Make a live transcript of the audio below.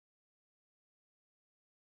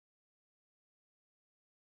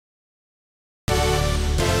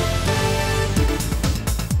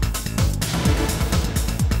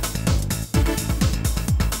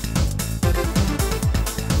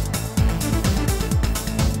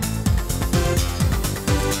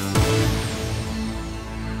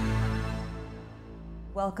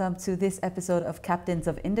Welcome to this episode of Captains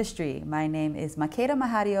of Industry. My name is Makeda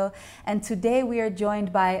Mahario, and today we are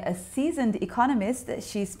joined by a seasoned economist.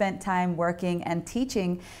 She spent time working and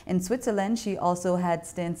teaching in Switzerland. She also had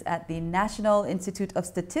stints at the National Institute of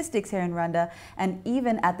Statistics here in Rwanda and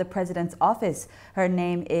even at the President's office. Her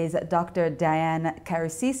name is Dr. Diane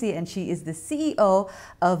Karusisi, and she is the CEO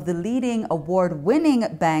of the leading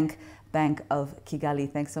award-winning bank, Bank of Kigali.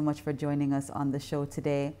 Thanks so much for joining us on the show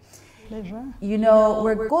today. Pleasure. You know,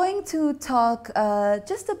 we're going to talk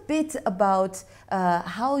just a bit about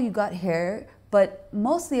how you got here, but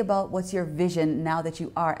mostly about what's your vision now that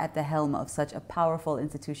you are at the helm of such a powerful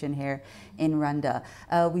institution here in Rwanda.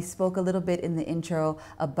 We spoke a little bit in the intro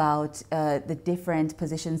about the different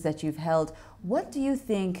positions that you've held. What do you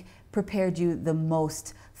think prepared you the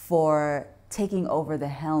most for taking over the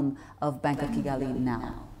helm of Bank of Kigali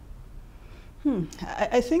now?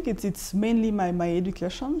 I think it's mainly my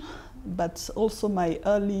education, but also my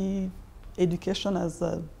early education as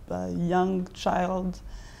a young child,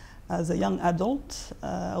 as a young adult.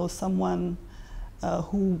 I was someone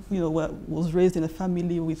who was raised in a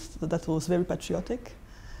family that was very patriotic.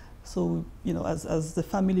 So as the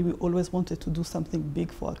family, we always wanted to do something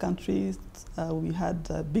big for our country. We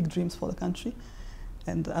had big dreams for the country.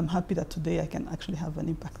 And I'm happy that today I can actually have an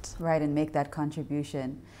impact. Right, and make that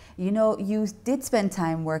contribution. You know, you did spend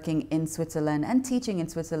time working in Switzerland and teaching in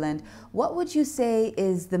Switzerland. What would you say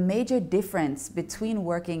is the major difference between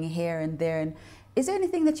working here and there? And is there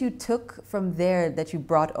anything that you took from there that you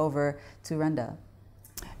brought over to Rwanda?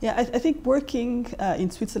 Yeah, I think working in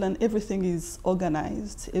Switzerland, everything is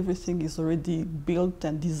organized. Everything is already built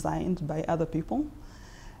and designed by other people.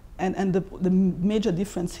 And the major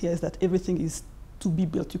difference here is that everything is to be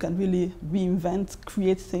built. You can really reinvent,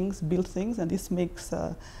 create things, build things, and this makes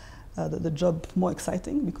the job more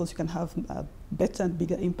exciting because you can have a better and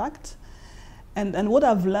bigger impact. And what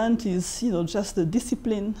I've learned is, just the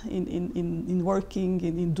discipline in working,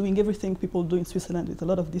 in doing everything people do in Switzerland with a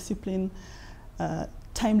lot of discipline.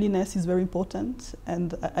 Timeliness is very important,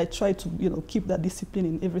 and I try to keep that discipline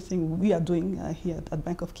in everything we are doing here at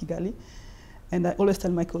Bank of Kigali. And I always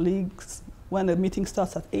tell my colleagues, when a meeting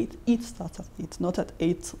starts at 8, it starts at 8, not at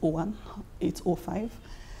 8:01, 8:05.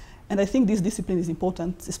 And I think this discipline is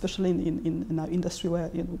important, especially in our industry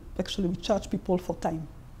where actually we charge people for time.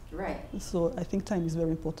 Right. So I think time is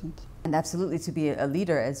very important. And absolutely to be a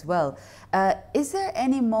leader as well. Is there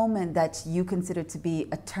any moment that you consider to be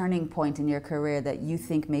a turning point in your career that you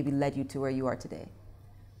think maybe led you to where you are today?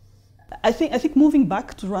 I think moving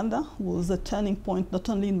back to Rwanda was a turning point, not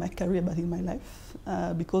only in my career but in my life,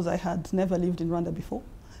 because I had never lived in Rwanda before.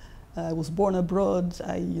 I was born abroad.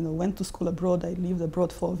 I went to school abroad. I lived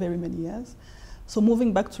abroad for very many years. So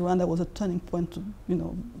moving back to Rwanda was a turning point,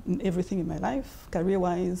 in everything in my life,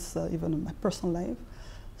 career-wise, even in my personal life.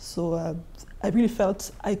 So I really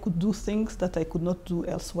felt I could do things that I could not do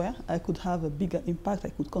elsewhere. I could have a bigger impact. I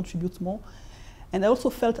could contribute more, and I also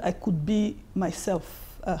felt I could be myself.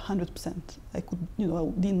 100%. I could, I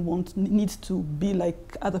didn't need to be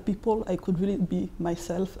like other people. I could really be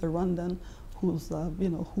myself, a Rwandan who's,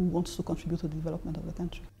 who wants to contribute to the development of the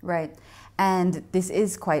country. Right, and this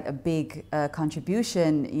is quite a big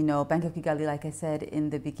contribution. Bank of Kigali, like I said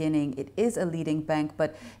in the beginning, it is a leading bank,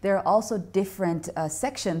 but there are also different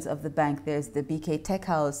sections of the bank. There's the BK Tech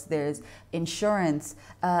House, there's insurance.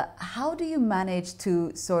 How do you manage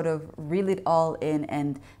to sort of reel it all in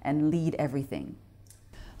and lead everything?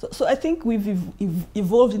 So I think we've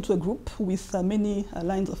evolved into a group with many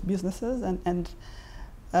lines of businesses, and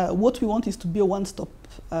what we want is to be a one-stop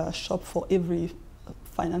shop for every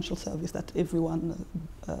financial service that everyone,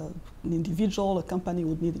 an individual, a company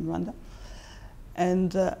would need in Rwanda.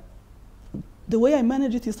 And the way I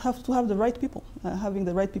manage it is to have the right people. Having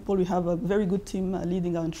the right people, we have a very good team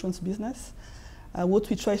leading our insurance business. What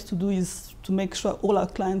we try to do is to make sure all our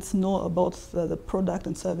clients know about the product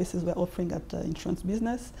and services we're offering at the insurance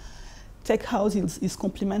business. Tech House is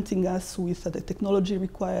complementing us with the technology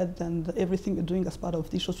required, and everything we're doing as part of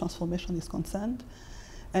digital transformation is concerned.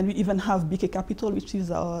 And we even have BK Capital, which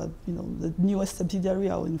is our, the newest subsidiary,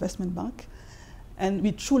 our investment bank. And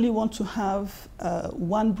we truly want to have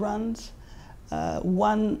one brand,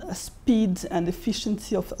 one speed and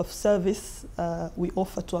efficiency of service we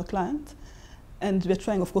offer to our client. And we're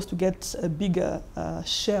trying, of course, to get a bigger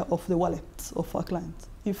share of the wallet of our clients.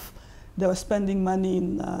 If they were spending money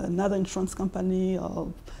in another insurance company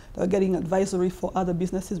or they were getting advisory for other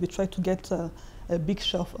businesses, we try to get a big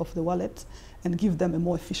share of the wallet and give them a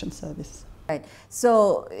more efficient service. Right.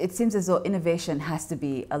 So it seems as though innovation has to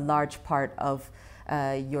be a large part of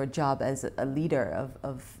your job as a leader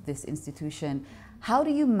of this institution. How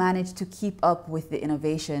do you manage to keep up with the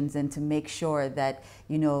innovations and to make sure that,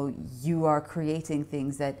 you know, you are creating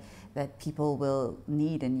things that people will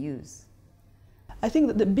need and use? I think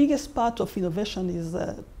that the biggest part of innovation is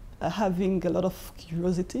having a lot of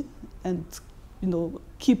curiosity and, you know,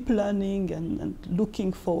 keep learning and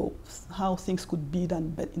looking for how things could be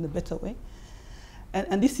done in a better way.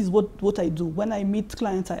 And this is what I do. When I meet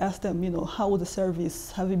clients, I ask them, you know, how was the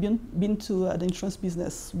service? Have you been to the insurance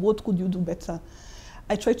business? What could you do better?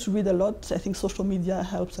 I try to read a lot. I think social media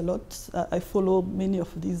helps a lot. I follow many of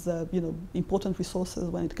these, you know, important resources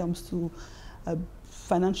when it comes to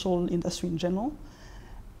financial industry in general.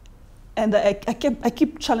 And I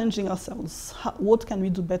keep challenging ourselves. What can we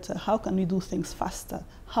do better? How can we do things faster?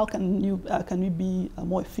 How can we be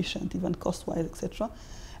more efficient, even cost-wise, etc.?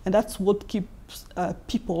 And that's what keeps the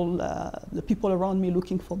people around me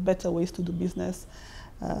looking for better ways to do business,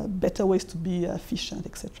 better ways to be efficient,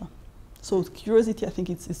 etc. So curiosity, I think,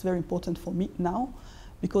 is very important for me now,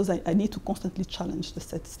 because I need to constantly challenge the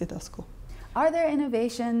status quo. Are there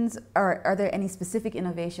innovations, or are there any specific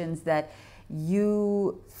innovations that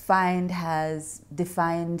you find has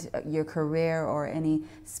defined your career, or any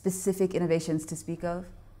specific innovations to speak of?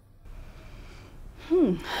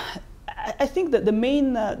 I think that the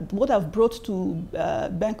main, what I've brought to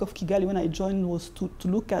Bank of Kigali when I joined was to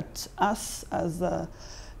look at us as a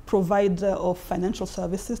provider of financial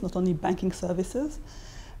services, not only banking services.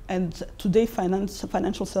 And today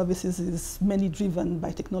financial services is mainly driven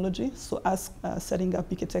by technology. So us setting up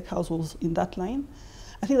BK Tech House was in that line.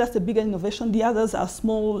 I think that's the bigger innovation. The others are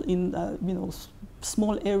small in you know,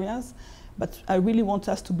 small areas. But I really want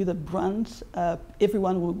us to be the brand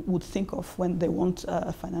everyone would think of when they want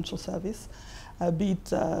a financial service, be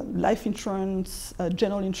it life insurance,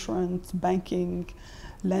 general insurance, banking,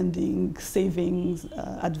 lending, savings,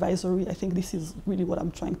 advisory. I think this is really what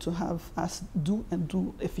I'm trying to have us do, and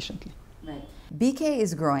do efficiently. Right. BK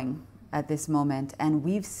is growing at this moment, and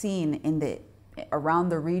we've seen around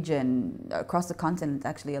the region, across the continent,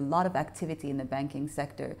 actually a lot of activity in the banking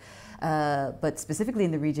sector. But specifically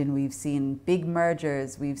in the region, we've seen big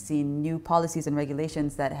mergers, we've seen new policies and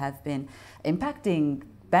regulations that have been impacting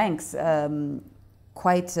banks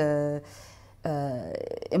quite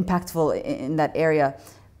impactful in that area.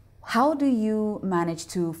 How do you manage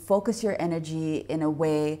to focus your energy in a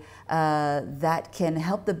way that can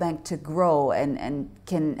help the bank to grow and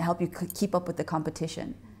can help you keep up with the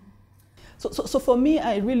competition? So for me,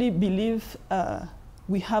 I really believe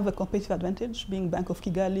we have a competitive advantage. Being Bank of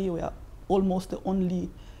Kigali, we are almost the only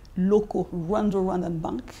local Rwandan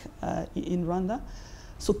bank in Rwanda.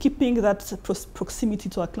 So keeping that proximity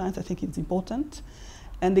to our clients, I think, is important.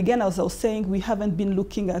 And again, as I was saying, we haven't been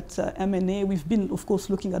looking at M&A. We've been, of course,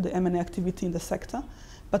 looking at the M&A activity in the sector.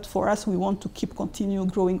 But for us, we want to continue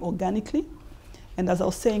growing organically. And as I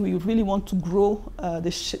was saying, we really want to grow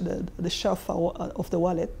the share of the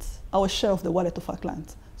wallet, our share of the wallet of our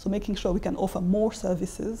clients. So making sure we can offer more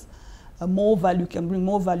services, more value, can bring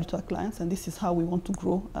more value to our clients, and this is how we want to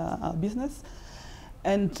grow our business.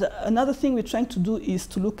 And another thing we're trying to do is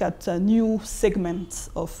to look at new segments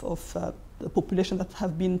of the population that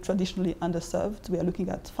have been traditionally underserved. We are looking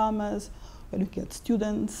at farmers, we're looking at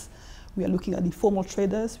students, we are looking at informal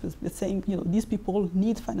traders. We're saying, you know, these people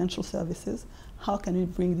need financial services. How can we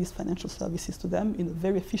bring these financial services to them in a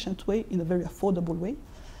very efficient way, in a very affordable way,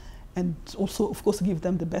 and also, of course, give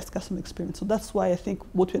them the best customer experience. So that's why I think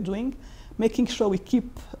what we're doing, making sure we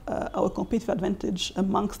keep our competitive advantage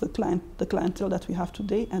amongst the clientele that we have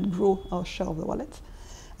today, and grow our share of the wallet,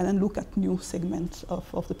 and then look at new segments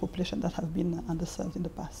of the population that have been underserved in the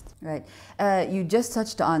past. Right. You just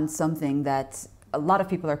touched on something that a lot of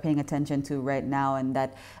people are paying attention to right now, and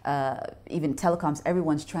that even telecoms,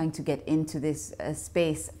 everyone's trying to get into this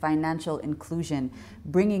space, financial inclusion,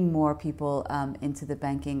 bringing more people into the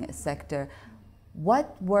banking sector.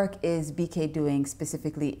 What work is BK doing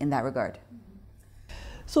specifically in that regard?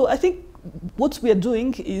 So I think what we are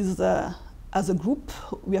doing is, as a group,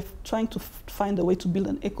 we are trying to find a way to build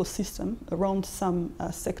an ecosystem around some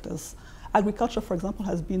sectors. Agriculture, for example,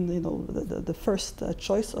 has been, you know, the first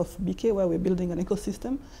choice of BK, where we're building an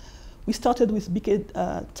ecosystem. We started with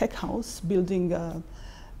BK Tech House, building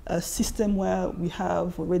a system where we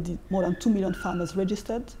have already more than 2 million farmers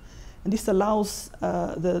registered. And this allows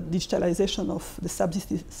the digitalization of the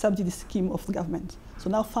subsidy scheme of the government. So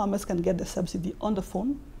now farmers can get the subsidy on the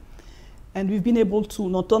phone. And we've been able to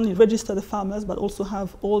not only register the farmers, but also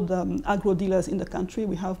have all the agro dealers in the country.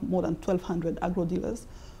 We have more than 1,200 agro dealers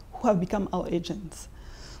who have become our agents.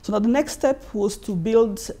 So now the next step was to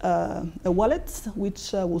build a wallet,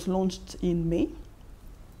 which was launched in May,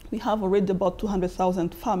 We have already about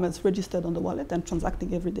 200,000 farmers registered on the wallet and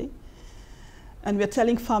transacting every day. And we are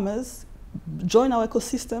telling farmers, join our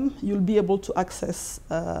ecosystem, you'll be able to access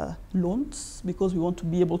loans, because we want to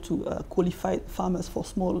be able to qualify farmers for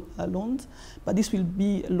small loans. But this will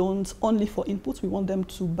be loans only for inputs. We want them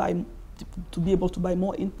to be able to buy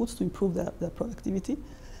more inputs to improve their productivity.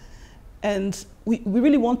 And we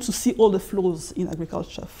really want to see all the flows in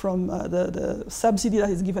agriculture, from the subsidy that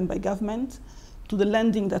is given by government to the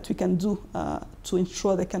lending that we can do to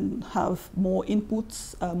ensure they can have more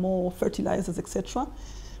inputs, more fertilizers, etc.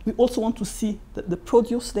 We also want to see the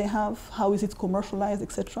produce they have, how is it commercialized,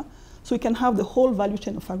 etc. So we can have the whole value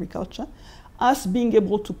chain of agriculture. Us being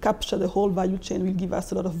able to capture the whole value chain will give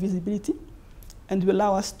us a lot of visibility and will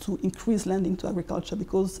allow us to increase lending to agriculture,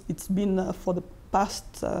 because it's been, for the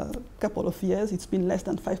past couple of years, it's been less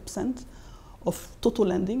than 5% of total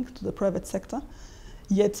lending to the private sector.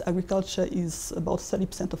 Yet agriculture is about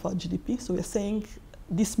 30% of our GDP. So we're saying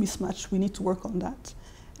this mismatch, we need to work on that.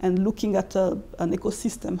 And looking at an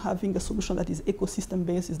ecosystem, having a solution that is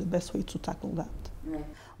ecosystem-based is the best way to tackle that. Right.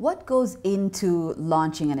 What goes into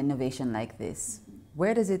launching an innovation like this?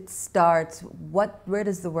 Where does it start? Where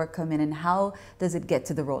does the work come in, and how does it get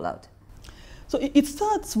to the rollout? So it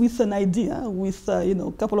starts with an idea, with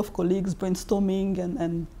a couple of colleagues brainstorming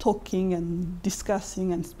and talking and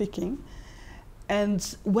discussing and speaking. And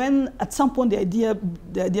when at some point the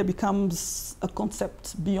idea becomes a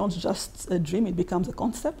concept beyond just a dream, it becomes a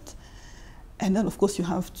concept. And then of course you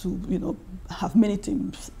have to have many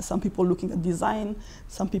teams. Some people looking at design,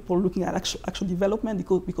 some people looking at actual development,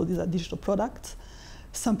 because these are digital products.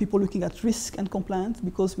 Some people looking at risk and compliance,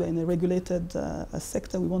 because we're in a regulated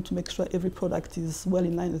sector. We want to make sure every product is well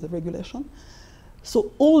in line with the regulation.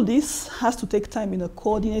 So all this has to take time in a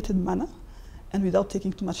coordinated manner, and without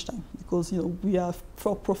taking too much time, because we are a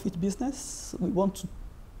for-profit business. We want to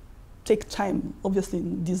take time, obviously,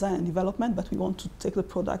 in design and development, but we want to take the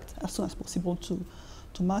product as soon as possible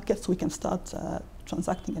to market, so we can start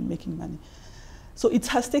transacting and making money. So it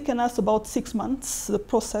has taken us about 6 months, the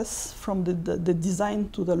process from the design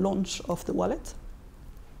to the launch of the wallet.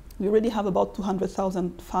 We already have about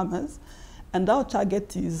 200,000 farmers, and our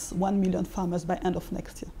target is 1 million farmers by end of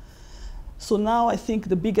next year. So now I think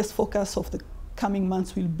the biggest focus of the coming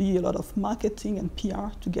months will be a lot of marketing and PR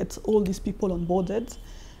to get all these people onboarded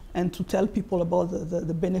and to tell people about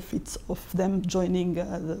the benefits of them joining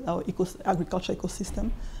our agriculture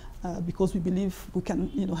ecosystem, because we believe we can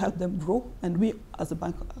help them grow, and we as a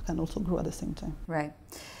bank can also grow at the same time. Right.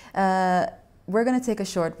 We're going to take a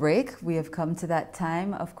short break. We have come to that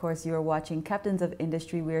time. Of course, you are watching Captains of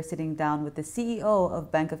Industry. We are sitting down with the CEO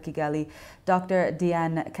of Bank of Kigali, Dr.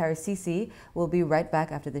 Diane Karusisi. We'll be right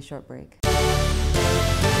back after this short break.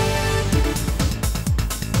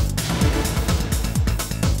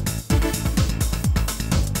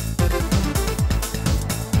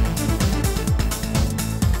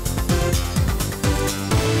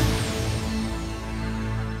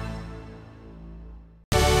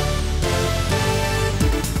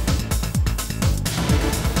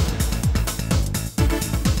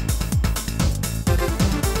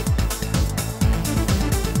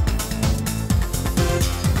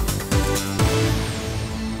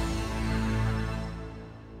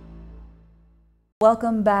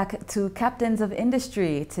 Welcome back to Captains of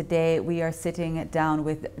Industry. Today we are sitting down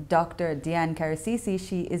with Dr. Diane Karusisi.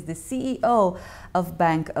 She is the CEO of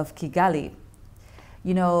Bank of Kigali.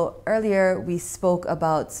 Earlier we spoke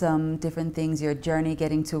about some different things, your journey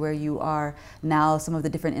getting to where you are now, some of the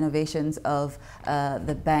different innovations of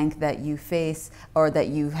the bank that you face or that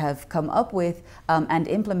you have come up with and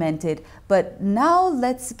implemented. But now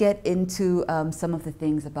let's get into some of the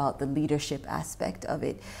things about the leadership aspect of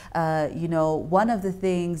it. One of the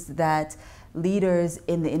things that leaders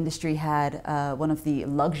in the industry had, one of the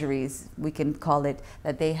luxuries, we can call it,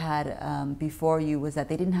 that they had before you was that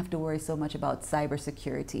they didn't have to worry so much about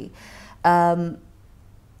cybersecurity.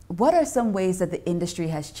 What are some ways that the industry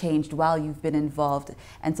has changed while you've been involved,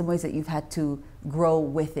 and some ways that you've had to grow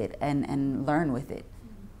with it and learn with it?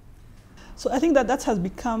 So I think that has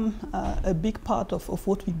become a big part of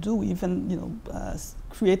what we do. We even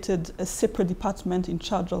created a separate department in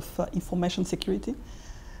charge of information security.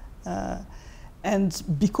 And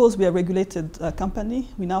because we are a regulated company,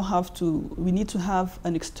 we need to have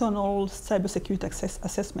an external cybersecurity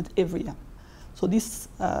assessment every year. So this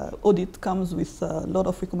audit comes with a lot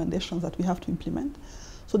of recommendations that we have to implement.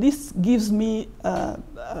 So this gives me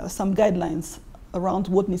some guidelines around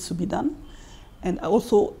what needs to be done. And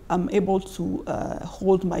also I'm able to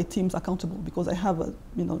hold my teams accountable, because I have a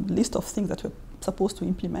list of things that we're supposed to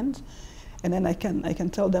implement. And then I can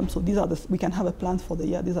tell them, so these are we can have a plan for the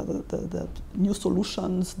year. These are the new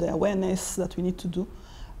solutions, the awareness that we need to do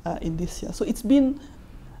in this year. So it's been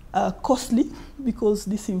costly because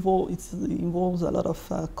this involves a lot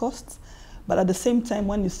of costs. But at the same time,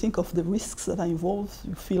 when you think of the risks that are involved,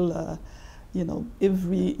 you feel,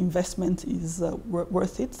 every investment is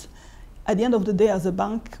worth it. At the end of the day, as a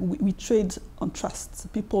bank, we trade on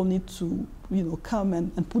trust. People need to, come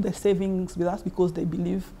and put their savings with us because they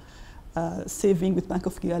believe saving with Bank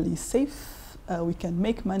of Kigali is safe, we can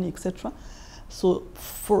make money, etc. So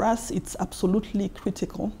for us, it's absolutely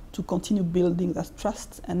critical to continue building that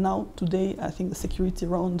trust. And now, today, I think the security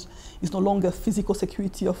around is no longer physical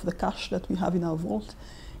security of the cash that we have in our vault,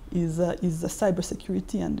 is the cyber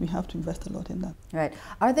security, and we have to invest a lot in that. Right.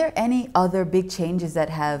 Are there any other big changes that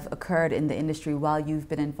have occurred in the industry while you've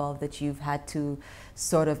been involved that you've had to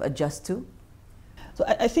sort of adjust to? So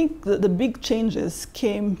I think the big changes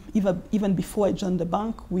came even before I joined the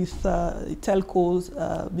bank, with telcos,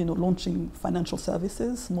 launching financial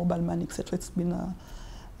services, mobile money, etc. It's been,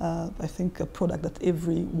 I think, a product that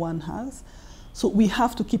everyone has. So we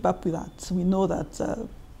have to keep up with that. We know that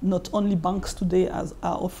not only banks today are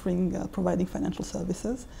offering, providing financial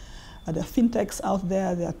services. There are fintechs out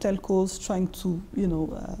there. There are telcos trying to,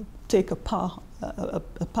 take a part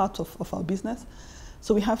of our business.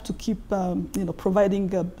 So we have to keep,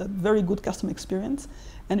 providing a very good customer experience,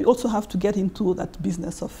 and we also have to get into that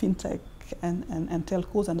business of fintech and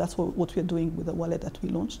telcos, and that's what we're doing with the wallet that we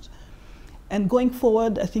launched. And going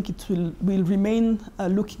forward, I think it will remain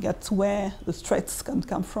looking at where the threats can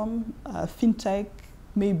come from. Fintech,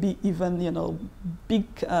 maybe even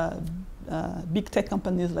big tech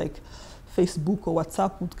companies like Facebook or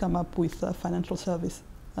WhatsApp would come up with a financial service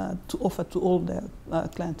to offer to all their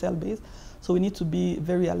clientele base. So we need to be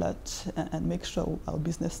very alert and make sure our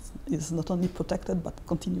business is not only protected but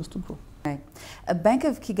continues to grow. Right. Bank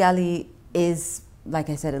of Kigali is, like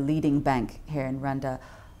I said, a leading bank here in Rwanda.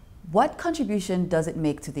 What contribution does it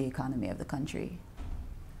make to the economy of the country?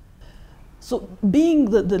 So being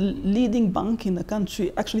the leading bank in the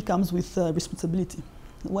country actually comes with responsibility.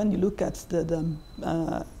 When you look at the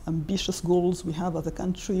ambitious goals we have as a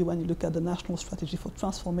country, when you look at the national strategy for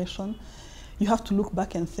transformation, you have to look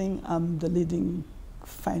back and think, I'm the leading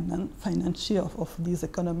financier of this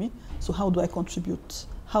economy, so how do I contribute?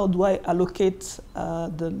 How do I allocate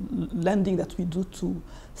the lending that we do to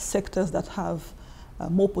sectors that have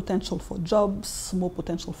more potential for jobs, more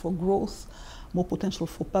potential for growth, more potential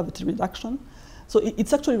for poverty reduction? So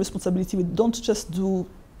it's actually a responsibility. We don't just do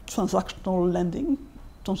transactional lending,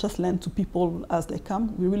 don't just lend to people as they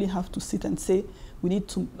come. We really have to sit and say, we need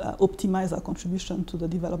to optimize our contribution to the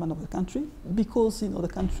development of the country, because the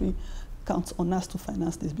country counts on us to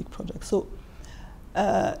finance these big projects. So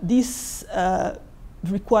this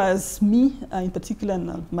requires me, in particular,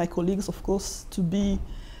 and my colleagues, of course, to be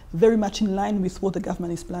very much in line with what the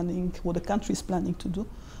government is planning, what the country is planning to do.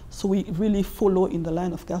 So we really follow in the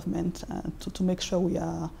line of government to make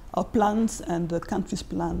sure our plans and the country's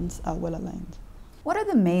plans are well aligned. What are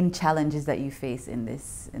the main challenges that you face in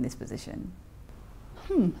this position?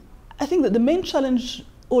 I think that the main challenge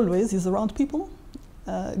always is around people,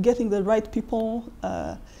 getting the right people,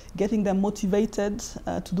 getting them motivated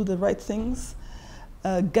to do the right things,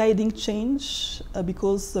 guiding change,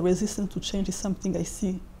 because the resistance to change is something I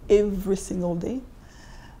see every single day.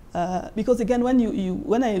 Because again,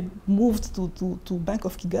 when I moved to Bank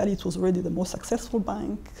of Kigali, it was already the most successful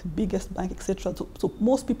bank, biggest bank, etc. So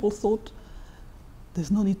most people thought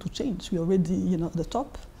there's no need to change. We're already at the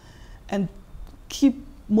top, and keep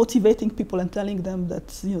motivating people and telling them that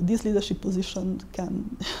this leadership position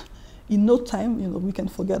can, in no time, we can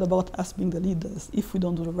forget about us being the leaders if we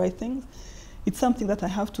don't do the right things. It's something that I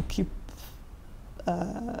have to keep,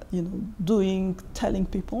 doing, telling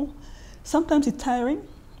people. Sometimes it's tiring,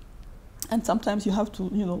 and sometimes you have to,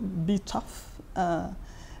 be tough.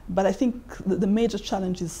 But I think the major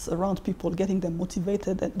challenge is around people, getting them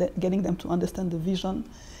motivated, and getting them to understand the vision,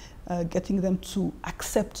 getting them to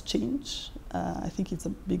accept change. I think it's the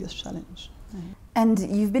biggest challenge. And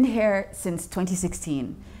you've been here since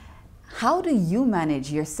 2016. How do you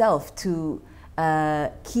manage yourself to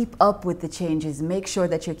keep up with the changes, make sure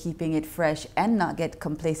that you're keeping it fresh and not get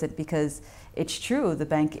complacent, because it's true, the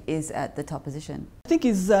bank is at the top position? I think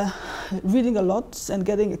it's reading a lot and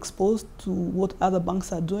getting exposed to what other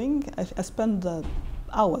banks are doing. I spend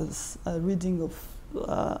hours reading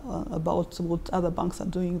about what other banks are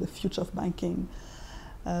doing, the future of banking,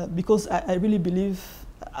 because I really believe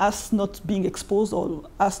us not being exposed, or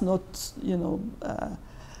us not,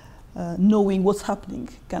 knowing what's happening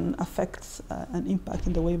can affect and impact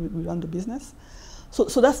in the way we run the business.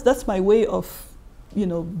 So that's my way of,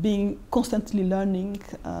 being constantly learning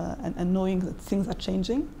and knowing that things are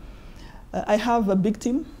changing. I have a big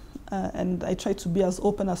team, and I try to be as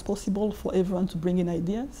open as possible for everyone to bring in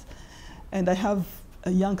ideas. And I have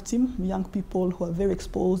a young team, young people who are very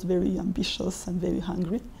exposed, very ambitious, and very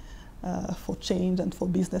hungry for change and for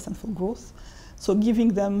business and for growth. So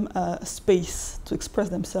giving them space to express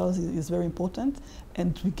themselves is very important,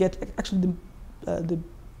 and we get actually the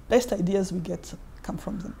best ideas we get come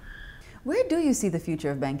from them. Where do you see the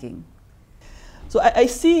future of banking? So I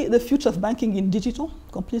see the future of banking in digital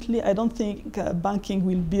completely. I don't think banking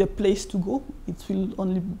will be a place to go. It will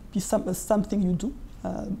only be something you do,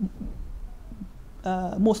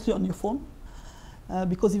 mostly on your phone.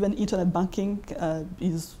 Because even internet banking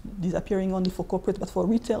is disappearing only for corporate, but for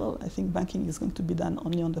retail, I think banking is going to be done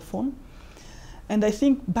only on the phone. And I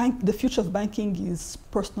think the future of banking is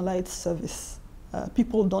personalized service.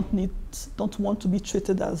 People don't want to be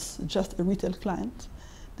treated as just a retail client.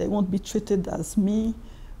 They won't be treated as me,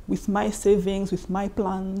 with my savings, with my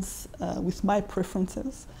plans, with my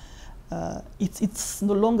preferences. It's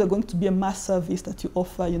no longer going to be a mass service that you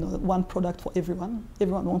offer, one product for everyone.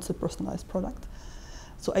 Everyone wants a personalized product.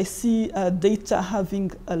 So I see data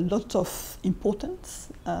having a lot of importance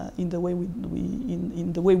in the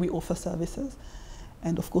way we offer services.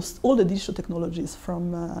 And of course, all the digital technologies,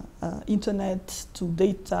 from internet to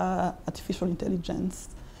data, artificial intelligence,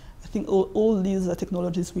 I think all these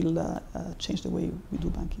technologies will change the way we do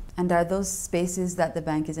banking. And are those spaces that the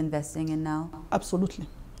bank is investing in now? Absolutely,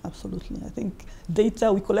 absolutely. I think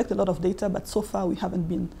data, we collect a lot of data, but so far we haven't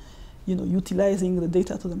been, utilizing the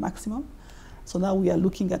data to the maximum. So now we are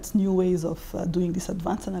looking at new ways of doing this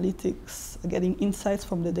advanced analytics, getting insights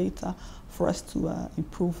from the data for us to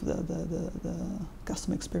improve the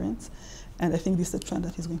customer experience. And I think this is a trend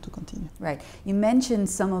that is going to continue. Right. You mentioned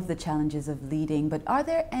some of the challenges of leading, but are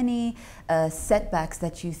there any setbacks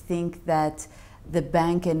that you think that the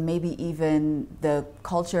bank and maybe even the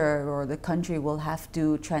culture or the country will have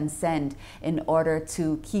to transcend in order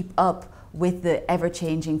to keep up with the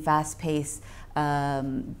ever-changing, fast-paced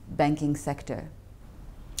banking sector?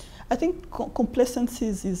 I think complacency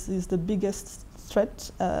is the biggest threat.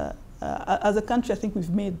 As a country, I think we've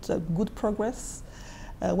made good progress.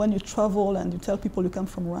 When you travel and you tell people you come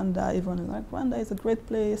from Rwanda, everyone is like, Rwanda is a great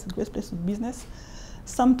place to do business.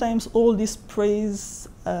 Sometimes all this praise,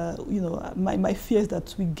 my fear is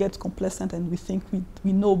that we get complacent and we think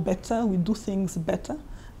we know better, we do things better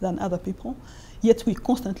than other people. Yet we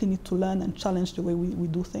constantly need to learn and challenge the way we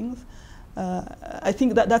do things. I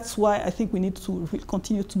think that's why I think we need to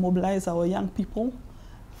continue to mobilize our young people,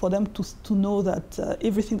 for them to know that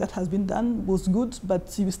everything that has been done was good,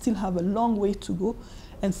 but you still have a long way to go,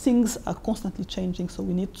 and things are constantly changing, so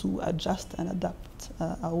we need to adjust and adapt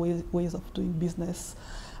our ways of doing business,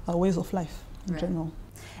 our ways of life in general.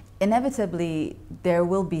 Inevitably, there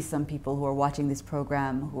will be some people who are watching this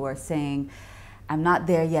program who are saying, I'm not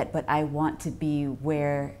there yet, but I want to be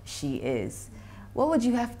where she is. What would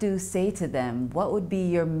you have to say to them? What would be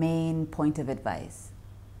your main point of advice?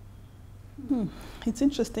 It's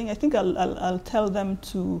interesting. I think I'll tell them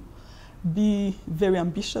to be very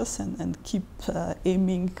ambitious and keep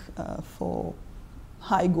aiming for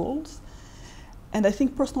high goals. And I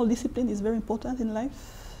think personal discipline is very important in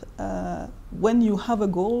life. When you have a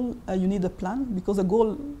goal, you need a plan, because a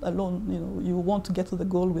goal alone, you won't get to the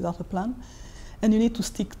goal without a plan. And you need to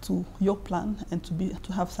stick to your plan and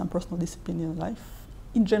to have some personal discipline in your life.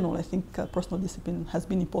 In general, I think personal discipline has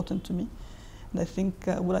been important to me. And I think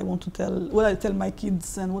what I tell my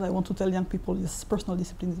kids and what I want to tell young people is personal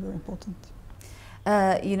discipline is very important.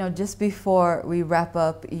 Just before we wrap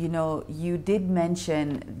up, you did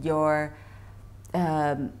mention your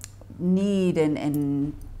need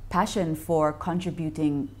and passion for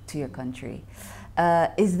contributing to your country.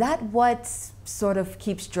 Is that what sort of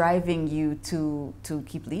keeps driving you to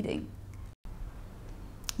keep leading?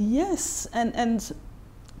 Yes, and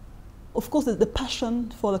of course the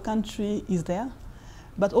passion for the country is there,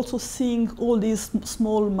 but also seeing all these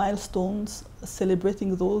small milestones,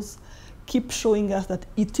 celebrating those, keep showing us that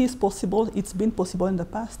it is possible. It's been possible in the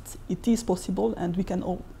past, it is possible, and we can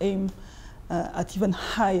all aim at even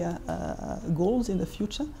higher goals in the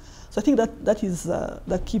future. So I think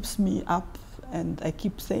that keeps me up. And I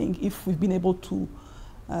keep saying, if we've been able to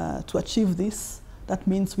achieve this, that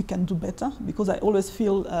means we can do better. Because I always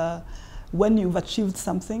feel when you've achieved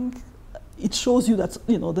something, it shows you that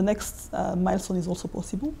the next milestone is also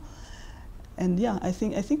possible. And yeah, I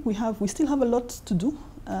think we still have a lot to do,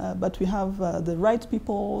 but we have the right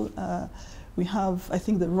people. We have, I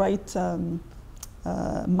think, the right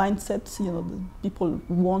mindset. The people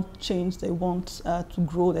want change, they want to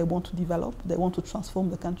grow, they want to develop, they want to transform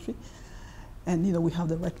the country. And we have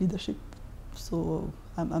the right leadership. So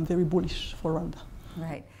I'm very bullish for Rwanda.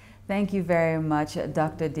 Right. Thank you very much,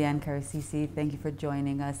 Dr. Diane Karusisi. Thank you for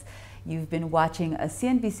joining us. You've been watching a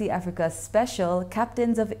CNBC Africa special,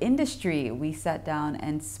 Captains of Industry. We sat down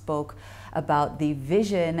and spoke about the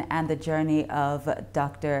vision and the journey of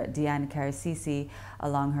Dr. Diane Karusisi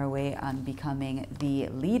along her way on becoming the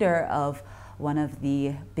leader of one of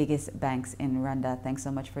the biggest banks in Rwanda. Thanks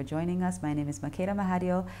so much for joining us. My name is Makeda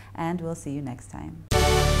Mahadio, and we'll see you next time.